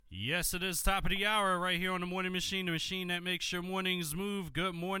Yes, it is top of the hour right here on the Morning Machine, the machine that makes your mornings move.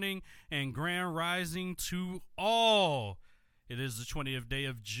 Good morning and grand rising to all. It is the 20th day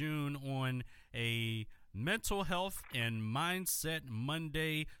of June on a Mental Health and Mindset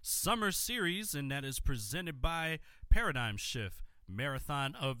Monday summer series, and that is presented by Paradigm Shift,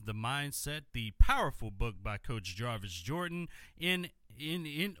 Marathon of the Mindset, the powerful book by Coach Jarvis Jordan. Hey,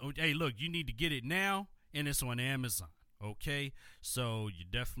 look, you need to get it now, and it's on Amazon. Okay, so you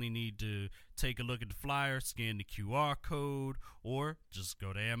definitely need to take a look at the flyer, scan the QR code, or just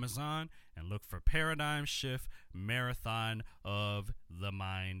go to Amazon and look for Paradigm Shift Marathon of the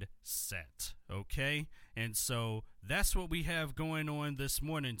Mindset. Okay, and so that's what we have going on this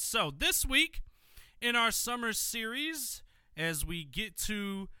morning. So this week in our summer series, as we get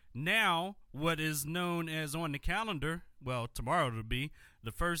to now what is known as on the calendar, well, tomorrow it'll be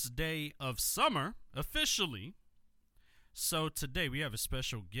the first day of summer officially. So today we have a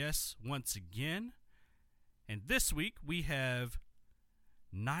special guest once again, and this week we have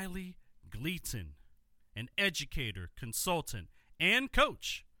Nili Gleaton, an educator, consultant, and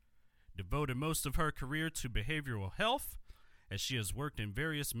coach, devoted most of her career to behavioral health, as she has worked in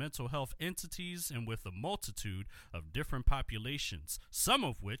various mental health entities and with a multitude of different populations, some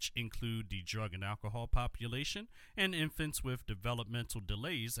of which include the drug and alcohol population and infants with developmental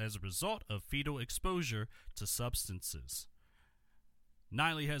delays as a result of fetal exposure to substances.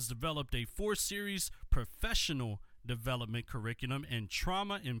 Nili has developed a 4-series professional development curriculum and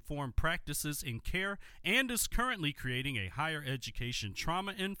trauma-informed practices in care and is currently creating a higher education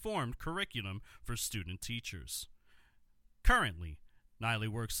trauma-informed curriculum for student teachers. Currently, Nili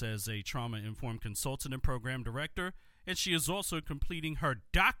works as a trauma-informed consultant and program director, and she is also completing her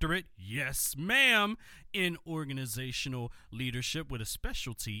doctorate, yes ma'am, in organizational leadership with a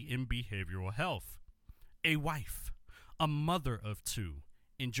specialty in behavioral health. A wife, a mother of 2,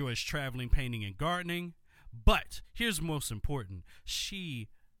 enjoys traveling, painting, and gardening, but here's most important, she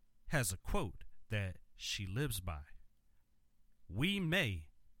has a quote that she lives by. We may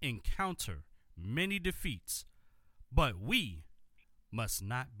encounter many defeats, but we must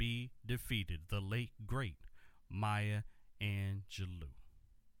not be defeated. The late, great Maya Angelou.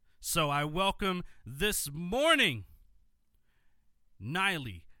 So I welcome this morning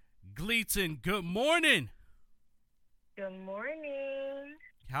Nili Gleaton. Good morning. Good morning.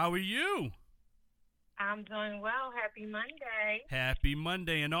 How are you? I'm doing well. Happy Monday. Happy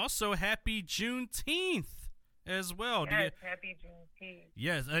Monday, and also happy Juneteenth as well. Yes, happy Juneteenth.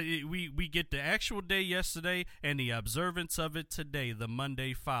 Yes, we get the actual day yesterday and the observance of it today, the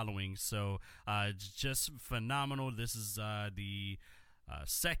Monday following. So it's just phenomenal. This is the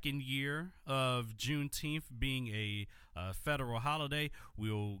second year of Juneteenth being a federal holiday.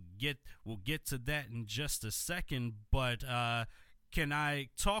 We'll get to that in just a second, but can I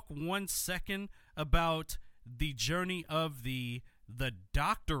talk 1 second about the journey of the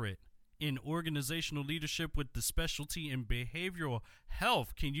doctorate in organizational leadership with the specialty in behavioral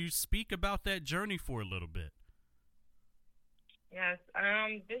health? Can you speak about that journey for a little bit? Yes,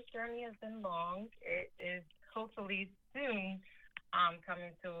 this journey has been long. It is hopefully soon coming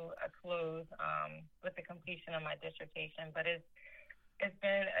to a close with the completion of my dissertation, but it's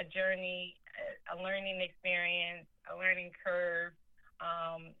been a journey, a learning experience, a learning curve,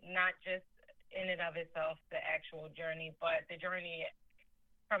 not just in and of itself, the actual journey, but the journey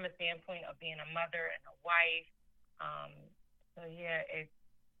from a standpoint of being a mother and a wife. So yeah, it's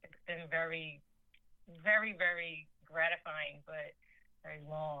been very, very, very gratifying, but very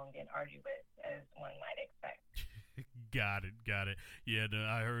long and arduous, as one might expect. Got it. Yeah,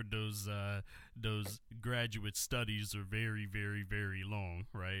 I heard those graduate studies are very, very, very long,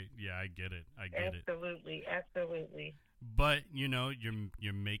 right? Yeah, I get it. Absolutely. But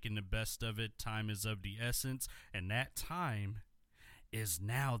you're making the best of it. Time is of the essence, and that time is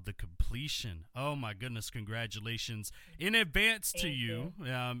now the completion. Oh my goodness, congratulations in advance to you.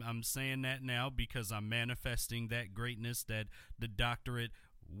 I'm saying that now because I'm manifesting that greatness, that the doctorate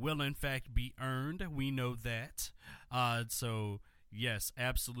will in fact be earned. We know that. So yes,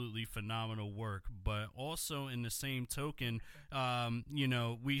 absolutely phenomenal work. But also in the same token,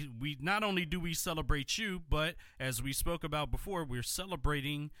 we not only do we celebrate you, but as we spoke about before, we're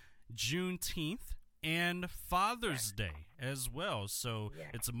celebrating Juneteenth and Father's Day as well. So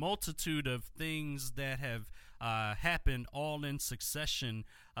it's a multitude of things that have happened all in succession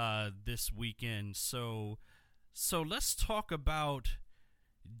this weekend. So let's talk about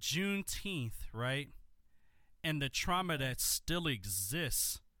Juneteenth, right? And the trauma that still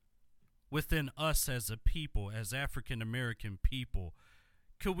exists within us as a people, as African American people.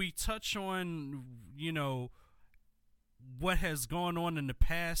 Could we touch on, what has gone on in the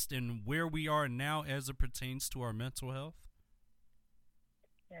past and where we are now as it pertains to our mental health?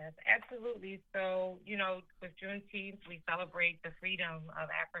 Yes, absolutely. So, with Juneteenth, we celebrate the freedom of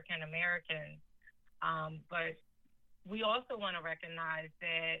African Americans. But we also want to recognize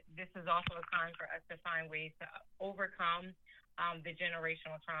that this is also a time for us to find ways to overcome the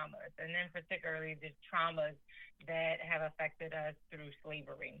generational traumas, and then particularly the traumas that have affected us through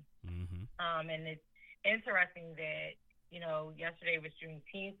slavery. Mm-hmm. And it's interesting that, yesterday was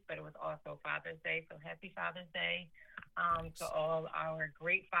Juneteenth, but it was also Father's Day. So happy Father's Day to all our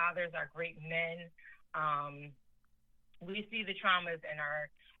great fathers, our great men. We see the traumas in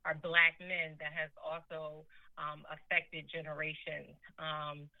our Black men that has also affected generations.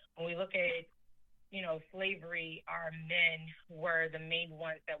 When we look at, slavery, our men were the main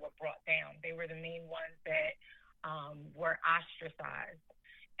ones that were brought down. They were the main ones that were ostracized.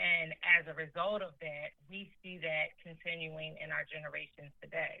 And as a result of that, we see that continuing in our generations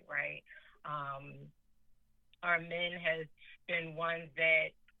today, right? Our men has been ones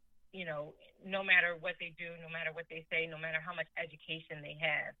that, no matter what they do, no matter what they say, no matter how much education they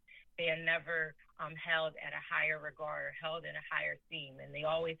have, they are never held at a higher regard or held in a higher esteem, and they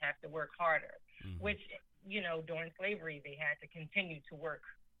always have to work harder, which, during slavery, they had to continue to work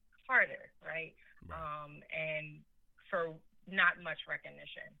harder, right? And for not much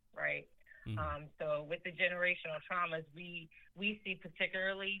recognition, right? So with the generational traumas, we see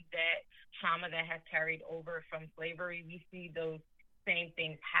particularly that trauma that has carried over from slavery. We see those same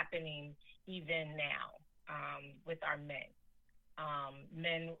things happening even now with our men.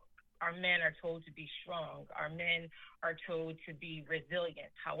 Our men are told to be strong. Our men are told to be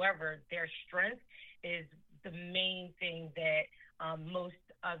resilient. However, their strength is the main thing that most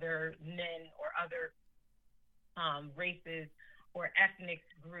other men or other races or ethnic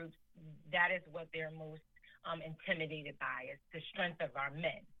groups, that is what they're most intimidated by, is the strength of our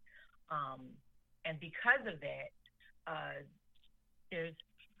men. And because of that, there's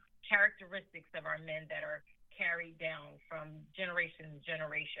characteristics of our men that are carried down from generation to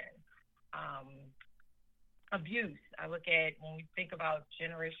generation. Abuse. I look at, when we think about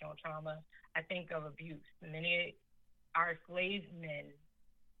generational trauma, I think of abuse. Many our slave men,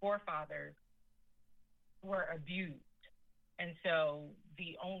 forefathers, were abused. And so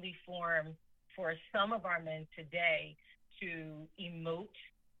the only form for some of our men today to emote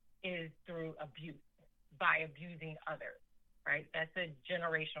is through abuse, by abusing others, right? That's a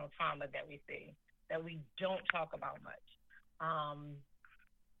generational trauma that we see, that we don't talk about much.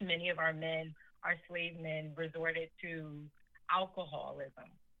 Many of our men, our slave men, resorted to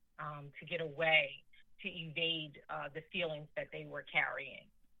alcoholism to get away, to evade the feelings that they were carrying.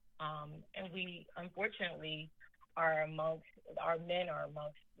 And we, unfortunately, our men are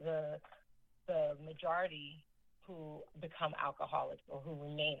amongst the majority who become alcoholics or who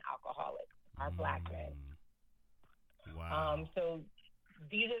remain alcoholics, our Black men. Wow. So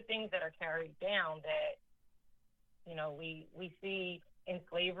these are things that are carried down that, we see in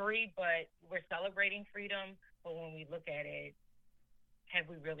slavery, but we're celebrating freedom. But when we look at it, have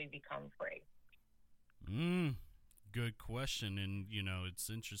we really become free? Good question. And, it's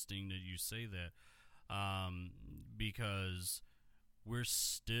interesting that you say that because we're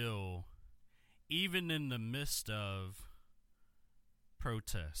still, even in the midst of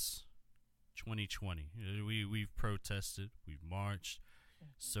protests, 2020, we've protested, we've marched,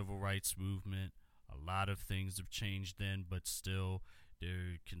 civil rights movement, a lot of things have changed then, but still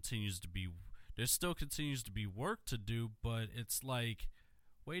there still continues to be work to do. But it's like,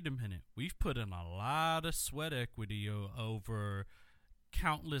 wait a minute, we've put in a lot of sweat equity over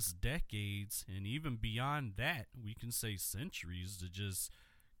countless decades, and even beyond that, we can say centuries, to just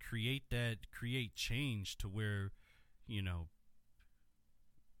create change to where,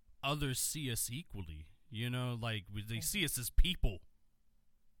 others see us equally, like they see us as people,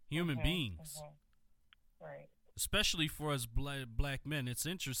 human beings. Right. Especially for us black men. It's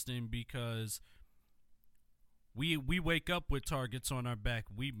interesting because we wake up with targets on our back.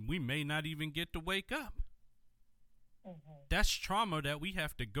 We may not even get to wake up. That's trauma that we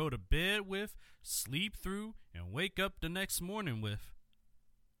have to go to bed with, sleep through, and wake up the next morning with.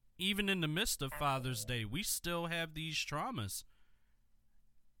 Even in the midst of Father's Day, we still have these traumas.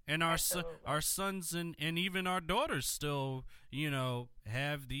 And our sons and even our daughters still,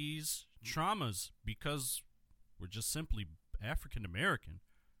 have these traumas because we're just simply African American.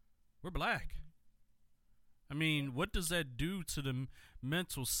 We're Black. I mean, what does that do to the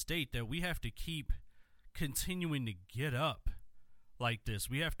mental state that we have to keep continuing to get up like this?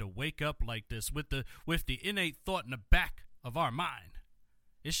 We have to wake up like this with the innate thought in the back of our mind.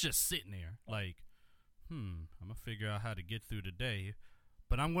 It's just sitting there like, I'm gonna figure out how to get through the day,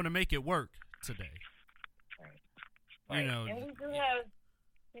 but I'm gonna make it work today. Right. And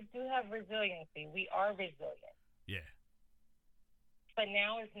we do have resiliency. We are resilient. Yeah. But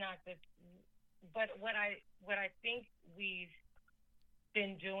now it's not this. But what I think we've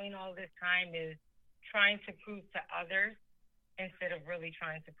been doing all this time is trying to prove to others instead of really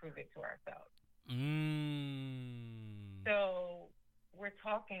trying to prove it to ourselves. So we're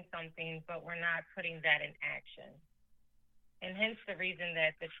talking something, but we're not putting that in action. And hence the reason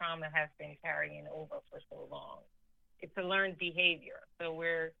that the trauma has been carrying over for so long. It's a learned behavior. So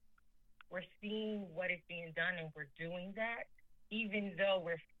we're seeing what is being done and we're doing that, even though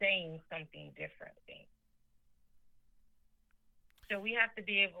we're saying something differently. So we have to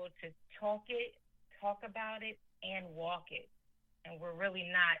be able to talk about it, and walk it. And we're really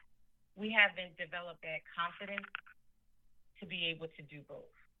not, we haven't developed that confidence to be able to do both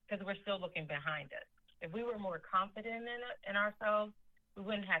because we're still looking behind us. If we were more confident in ourselves, we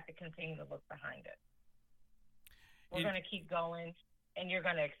wouldn't have to continue to look behind us. We're going to keep going, and you're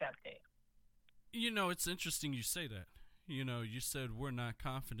going to accept it. It's interesting you say that. You said we're not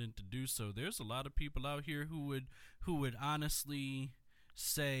confident to do so. There's a lot of people out here who would honestly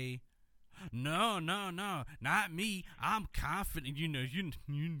say, no, not me. I'm confident. You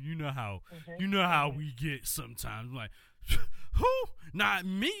know how we get sometimes. Like, who? Not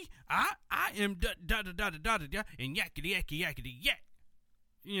me. I am da da da da da da and yakety yakety yakety yak.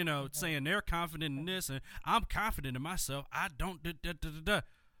 Saying they're confident in this and I'm confident in myself. I don't da da da da da.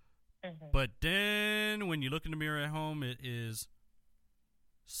 But then when you look in the mirror at home, it is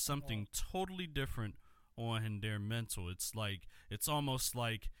something totally different on their mental. It's almost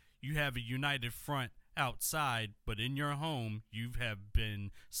like you have a united front outside, but in your home, you have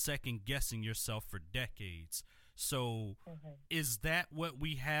been second guessing yourself for decades. So is that what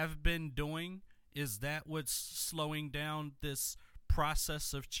we have been doing? Is that what's slowing down this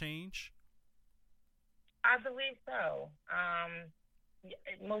process of change? I believe so.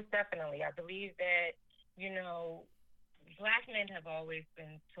 Most definitely. I believe that, Black men have always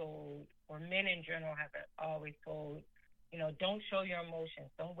been told, or men in general have always told, don't show your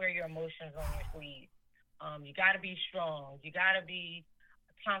emotions. Don't wear your emotions on your sleeve. You got to be strong. You got to be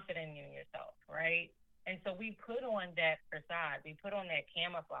confident in yourself, right? And so we put on that facade. We put on that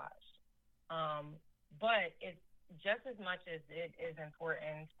camouflage. But it's just as much as it is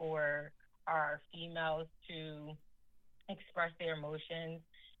important for our females to express their emotions,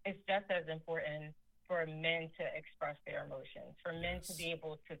 it's just as important for men to express their emotions, for men to be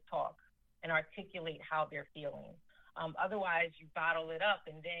able to talk and articulate how they're feeling. Otherwise, you bottle it up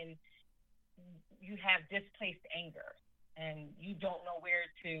and then you have displaced anger and you don't know where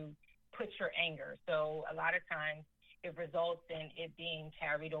to put your anger. So a lot of times it results in it being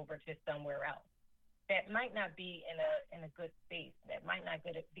carried over to somewhere else. That might not be in a good space. That might not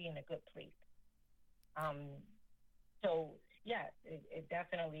be in a good place. So yes, it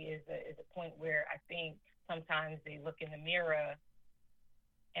definitely is a point where I think sometimes they look in the mirror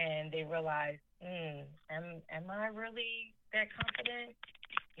and they realize, am I really that confident?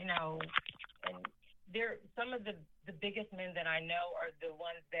 And some of the biggest men that I know are the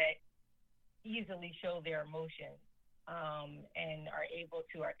ones that easily show their emotions and are able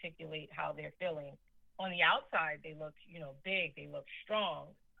to articulate how they're feeling. On the outside, they look, big, they look strong,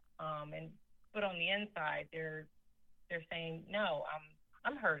 but on the inside, they're saying, no,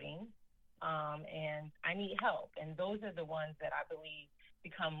 I'm hurting, and I need help. And those are the ones that I believe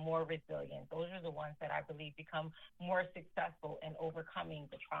become more resilient. Those are the ones that I believe become more successful in overcoming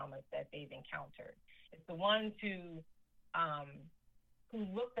the traumas that they've encountered. It's the ones who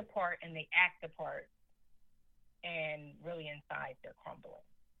look the part and they act the part, and really inside they're crumbling.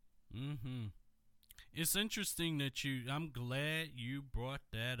 It's interesting that I'm glad you brought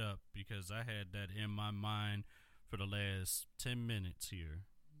that up because I had that in my mind for the last 10 minutes here.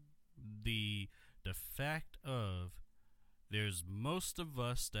 The fact of there's most of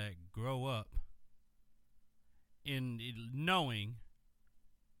us that grow up in knowing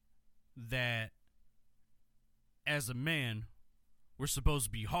that as a man, we're supposed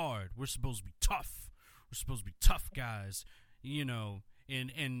to be hard. We're supposed to be tough. We're supposed to be tough guys,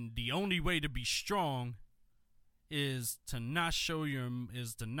 and the only way to be strong is to not show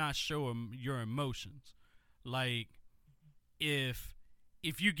your emotions. Like if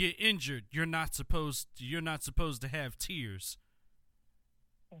you get injured, you're not supposed to have tears.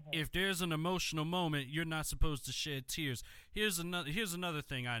 If there's an emotional moment, you're not supposed to shed tears. Here's another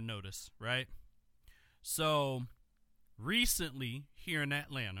thing I noticed, right? So recently here in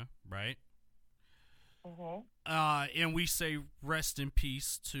Atlanta, right? And we say rest in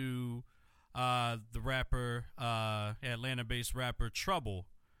peace to the rapper, Atlanta-based rapper Trouble,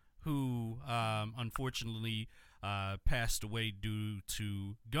 who unfortunately passed away due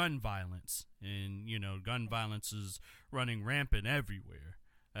to gun violence. And, gun violence is running rampant everywhere.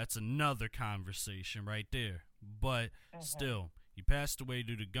 That's another conversation right there. But still, he passed away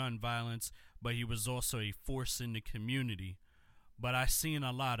due to gun violence, but he was also a force in the community. But I seen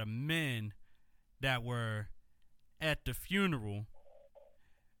a lot of men that were at the funeral,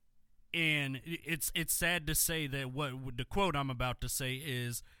 and it's sad to say that what the quote I'm about to say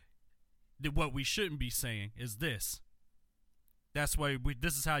is that what we shouldn't be saying is this. That's why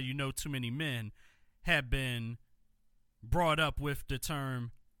this is how you know too many men have been brought up with the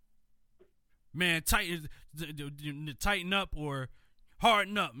term, man, tighten up or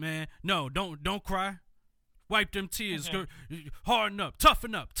harden up, man. No, don't cry. Wipe them tears. Harden up.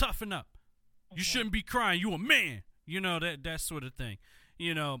 Toughen up. You shouldn't be crying. You a man. That sort of thing.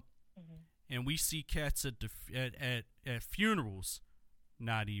 And we see cats at funerals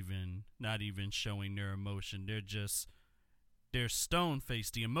not even showing their emotion. They're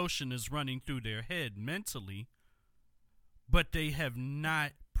stone-faced. The emotion is running through their head mentally, but they have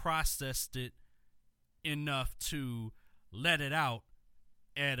not processed it enough to let it out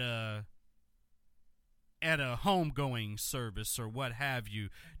at a homegoing service or what have you.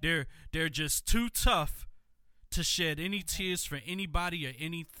 They're just too tough to shed any tears for anybody or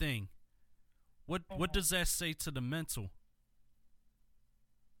anything. What does that say to the mental?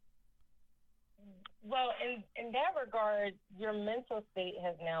 Well, in that regard, your mental state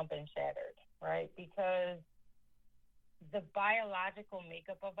has now been shattered, right? Because the biological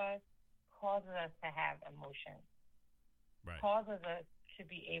makeup of us causes us to have emotion, right? Causes us to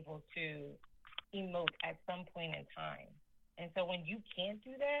be able to emote at some point in time. And so when you can't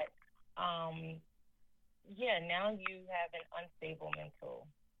do that, now you have an unstable mental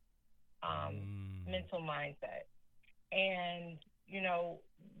mindset. And,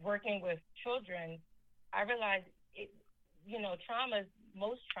 working with children, I realized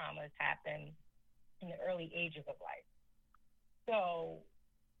most traumas happen in the early ages of life. So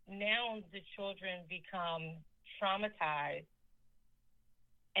now the children become traumatized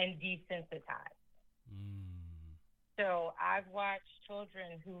and desensitized. So I've watched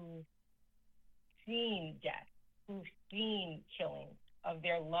children who've seen death, who've seen killings of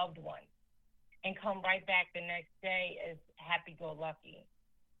their loved ones, and come right back the next day as happy-go-lucky.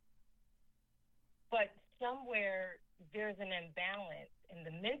 But somewhere there's an imbalance in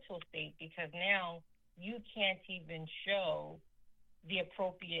the mental state, because now you can't even show the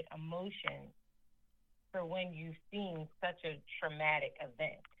appropriate emotion for when you've seen such a traumatic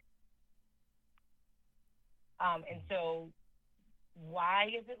event. And so why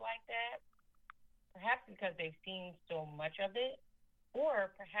is it like that? Perhaps because they've seen so much of it,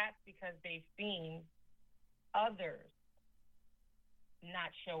 or perhaps because they've seen others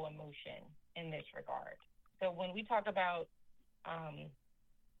not show emotion in this regard. So when we talk about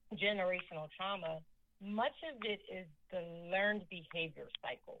generational trauma, much of it is the learned behavior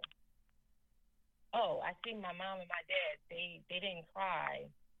cycle. Oh, I see my mom and my dad, they didn't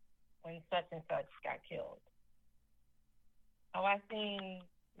cry when such and such got killed. Oh, I seen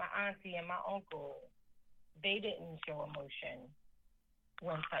my auntie and my uncle, they didn't show emotion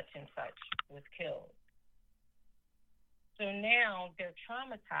when such and such was killed. So now they're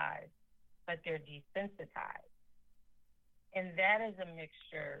traumatized, but they're desensitized. And that is a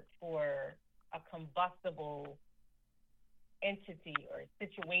mixture for a combustible entity or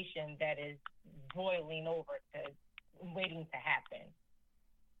situation that is boiling over waiting to happen.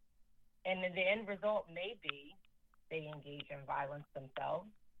 And then the end result may be they engage in violence themselves,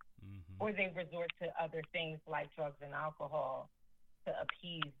 or they resort to other things like drugs and alcohol to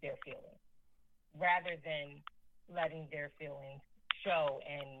appease their feelings, rather than letting their feelings show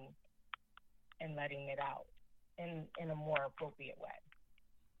and letting it out in a more appropriate way.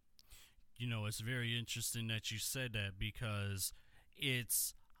 It's very interesting that you said that, because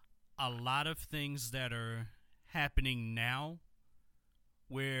it's a lot of things that are happening now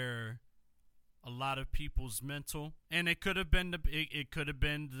where a lot of people's mental, and it could have been the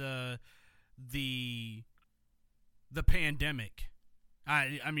pandemic.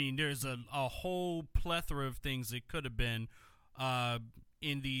 I mean, there's a whole plethora of things it could have been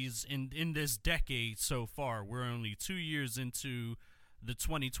in this decade so far. We're only 2 years into the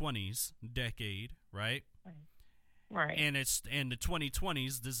 2020s decade, right? Right. And the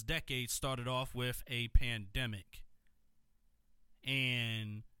 2020s, this decade started off with a pandemic.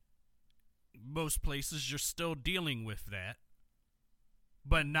 And most places you're still dealing with that,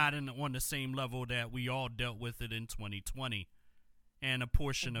 but not on the same level that we all dealt with it in 2020. and a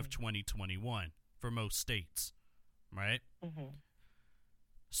portion of 2021 for most states, right?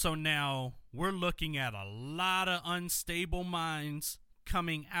 So now we're looking at a lot of unstable minds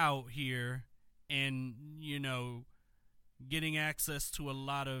coming out here and, getting access to a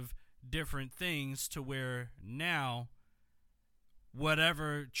lot of different things to where now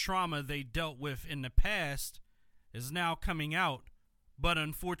whatever trauma they dealt with in the past is now coming out. But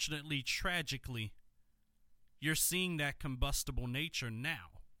unfortunately, tragically, you're seeing that combustible nature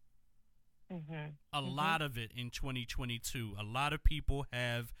now. A lot of it in 2022. A lot of people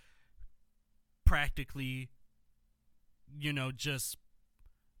have practically, just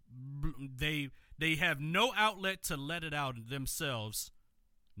they have no outlet to let it out themselves.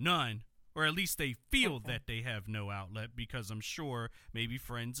 None. Or at least they feel that they have no outlet, because I'm sure maybe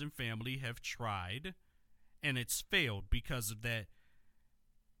friends and family have tried and it's failed because of that,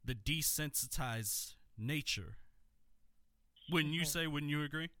 the desensitized nature. Wouldn't you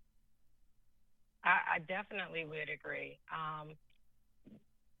agree? I definitely would agree.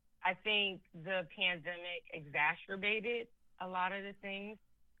 I think the pandemic exacerbated a lot of the things,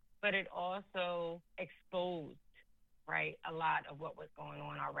 but it also exposed, right, a lot of what was going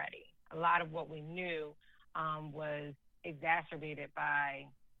on already. A lot of what we knew was exacerbated by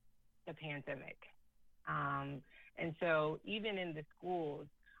the pandemic. And so even in the schools,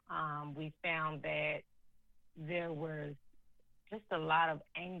 we found that there was just a lot of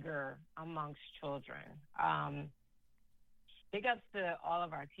anger amongst children. Big ups to all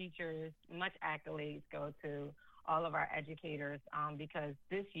of our teachers. Much accolades go to all of our educators, because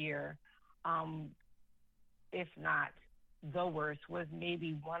this year, if not the worst, was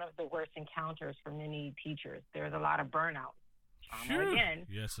maybe one of the worst encounters for many teachers. There's a lot of burnout. Again.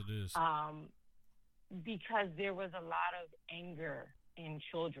 Yes, it is. Because there was a lot of anger in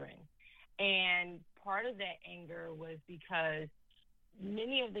children. And part of that anger was because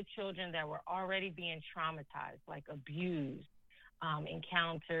many of the children that were already being traumatized, like abused,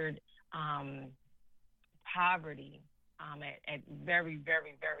 encountered poverty at very,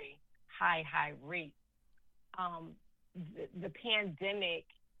 very, very high rates. The pandemic,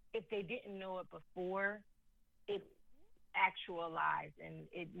 if they didn't know it before, it actualized and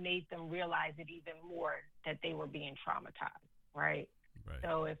it made them realize it even more that they were being traumatized, right?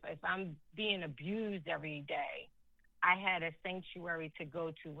 So if I'm being abused every day, I had a sanctuary to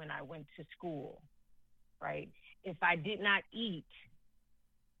go to when I went to school, right? If I did not eat,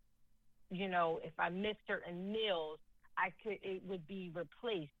 if I missed certain meals, it would be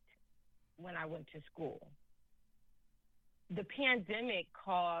replaced when I went to school. The pandemic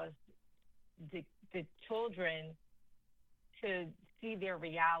caused the children to see their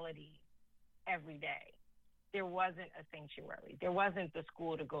reality every day. There wasn't a sanctuary. There wasn't the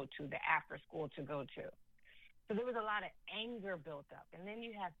school to go to, the after school to go to. So there was a lot of anger built up. And then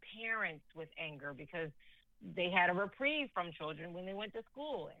you have parents with anger because they had a reprieve from children when they went to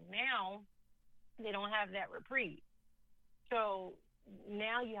school. And now they don't have that reprieve. So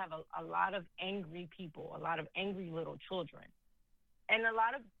now you have a lot of angry people, a lot of angry little children. And a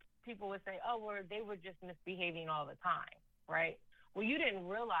lot of people would say, they were just misbehaving all the time, right? Well, you didn't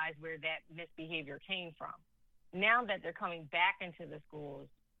realize where that misbehavior came from. Now that they're coming back into the schools,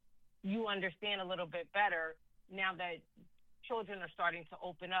 you understand a little bit better now that children are starting to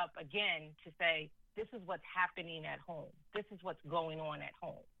open up again to say, this is what's happening at home. This is what's going on at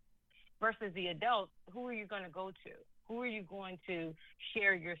home. Versus the adults, who are you going to go to? Who are you going to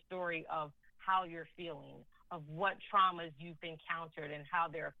share your story of how you're feeling, of what traumas you've encountered and how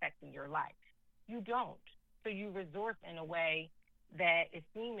they're affecting your life? You don't. So you resort in a way that is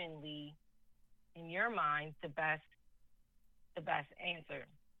seemingly, in your mind, the best answer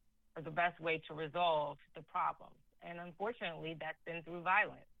or the best way to resolve the problem. And unfortunately, that's been through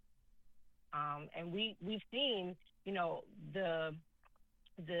violence. And we've seen,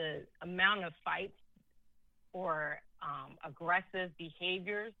 the amount of fights or aggressive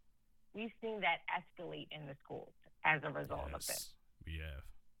behaviors, we've seen that escalate in the schools as a result of this. We have.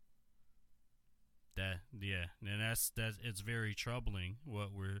 And that's it's very troubling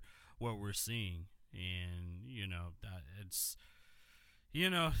what we're seing, and it's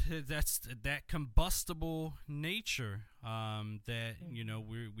that's that combustible nature that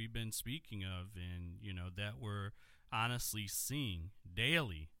we've been speaking of, and that we're honestly seeing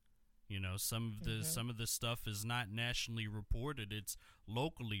daily. Some of the stuff is not nationally reported; it's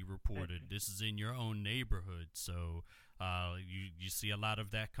locally reported. This is in your own neighborhood, so you see a lot of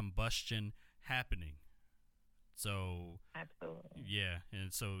that combustion happening. So absolutely, yeah,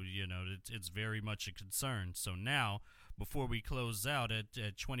 and so it's very much a concern. So now, before we close out at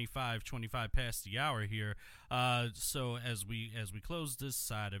 25 past the hour here. So as we close this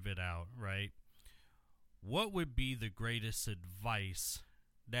side of it out, right? What would be the greatest advice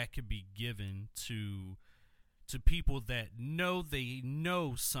that could be given to people that know they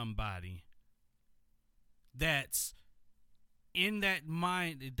know somebody that's in that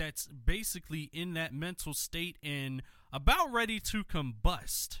mind, that's basically in that mental state and about ready to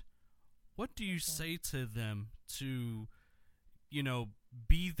combust? What do you say to them to,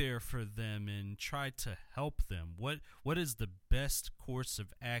 be there for them and try to help them? What is the best course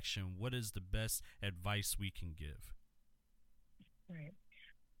of action? What is the best advice we can give? Right.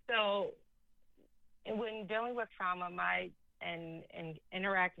 So when dealing with trauma, and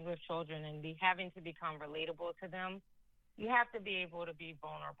interacting with children and having to become relatable to them, you have to be able to be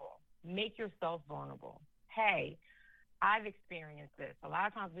vulnerable. Make yourself vulnerable. Hey, I've experienced this. A lot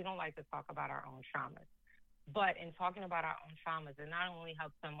of times we don't like to talk about our own traumas. But in talking about our own traumas, it not only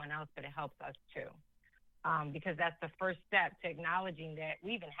helps someone else, but it helps us too. Because that's the first step to acknowledging that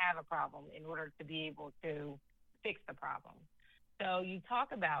we even have a problem in order to be able to fix the problem. So you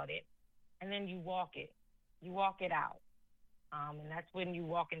talk about it, and then you walk it. You walk it out. And that's when you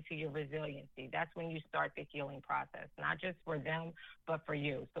walk into your resiliency. That's when you start the healing process, not just for them, but for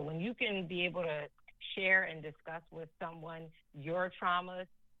you. So when you can be able to share and discuss with someone your traumas,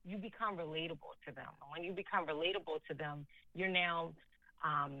 you become relatable to them. And when you become relatable to them, you're now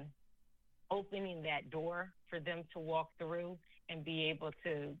opening that door for them to walk through and be able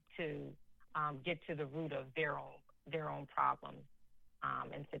to get to the root of their own problems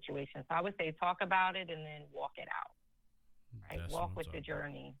and situations. So I would say talk about it and then walk it out. Right? That's walk with the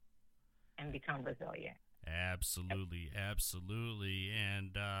journey and become resilient. Absolutely.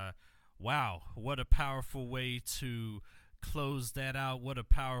 And wow, what a powerful way to close that out. What a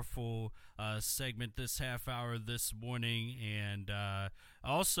powerful segment this half hour this morning. And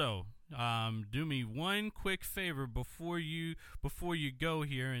also, do me one quick favor before you go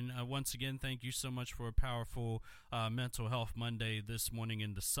here. And once again, thank you so much for a powerful Mental Health Monday this morning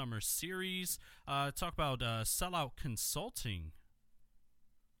in the summer series. Talk about Sellout Consulting.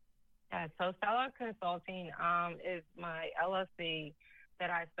 Yeah, so Sellout Consulting is my LLC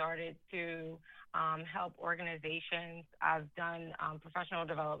that I started to help organizations. I've done professional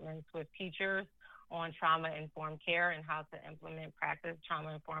developments with teachers on trauma-informed care and how to implement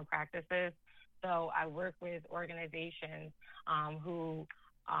trauma-informed practices. So I work with organizations who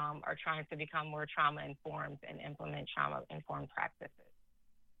are trying to become more trauma-informed and implement trauma-informed practices.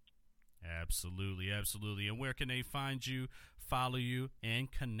 Absolutely. And where can they find you, follow you, and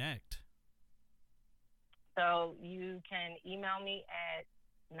connect? So you can email me at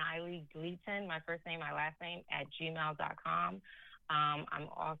Nili Gleaton, my first name, my last name, at gmail.com. I'm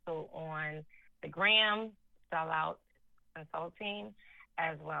also on the Gram, Sellout Consulting,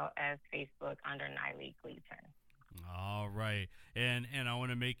 as well as Facebook under Nili Gleaton. All right. And I want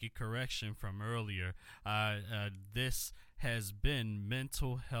to make a correction from earlier. This has been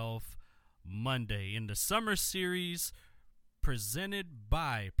Mental Health Monday in the summer series presented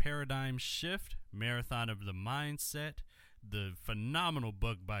by Paradigm Shift, Marathon of the Mindset, the phenomenal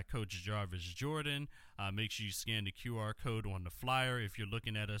book by Coach Jarvis Jordan. Make sure you scan the QR code on the flyer if you're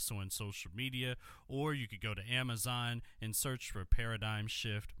looking at us on social media, or you could go to Amazon and search for Paradigm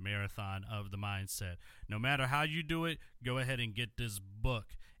Shift, Marathon of the Mindset. No matter how you do it, go ahead and get this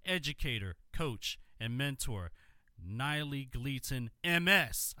book. Educator, coach, and mentor, Nili Gleaton,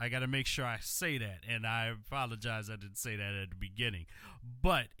 MS. I got to make sure I say that, and I apologize I didn't say that at the beginning.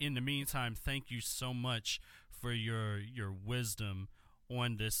 But in the meantime, thank you so much for your wisdom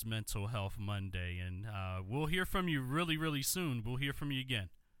on this Mental Health Monday, and we'll hear from you really, really soon. We'll hear from you again.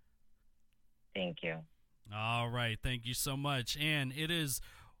 Thank you. All right, thank you so much. And it is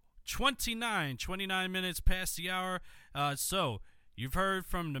 29 minutes past the hour. So you've heard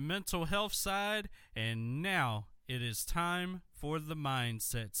from the mental health side, and now it is time for the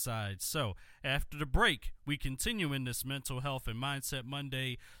mindset side. So after the break, we continue in this Mental Health and Mindset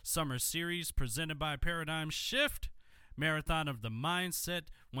Monday summer series presented by Paradigm Shift, Marathon of the Mindset.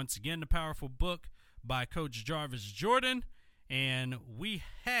 Once again, the powerful book by Coach Jarvis Jordan. And we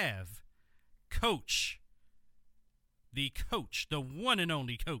have the one and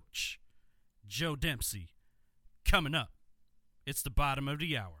only Coach, Joe Dempsey, coming up. It's the bottom of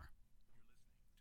the hour.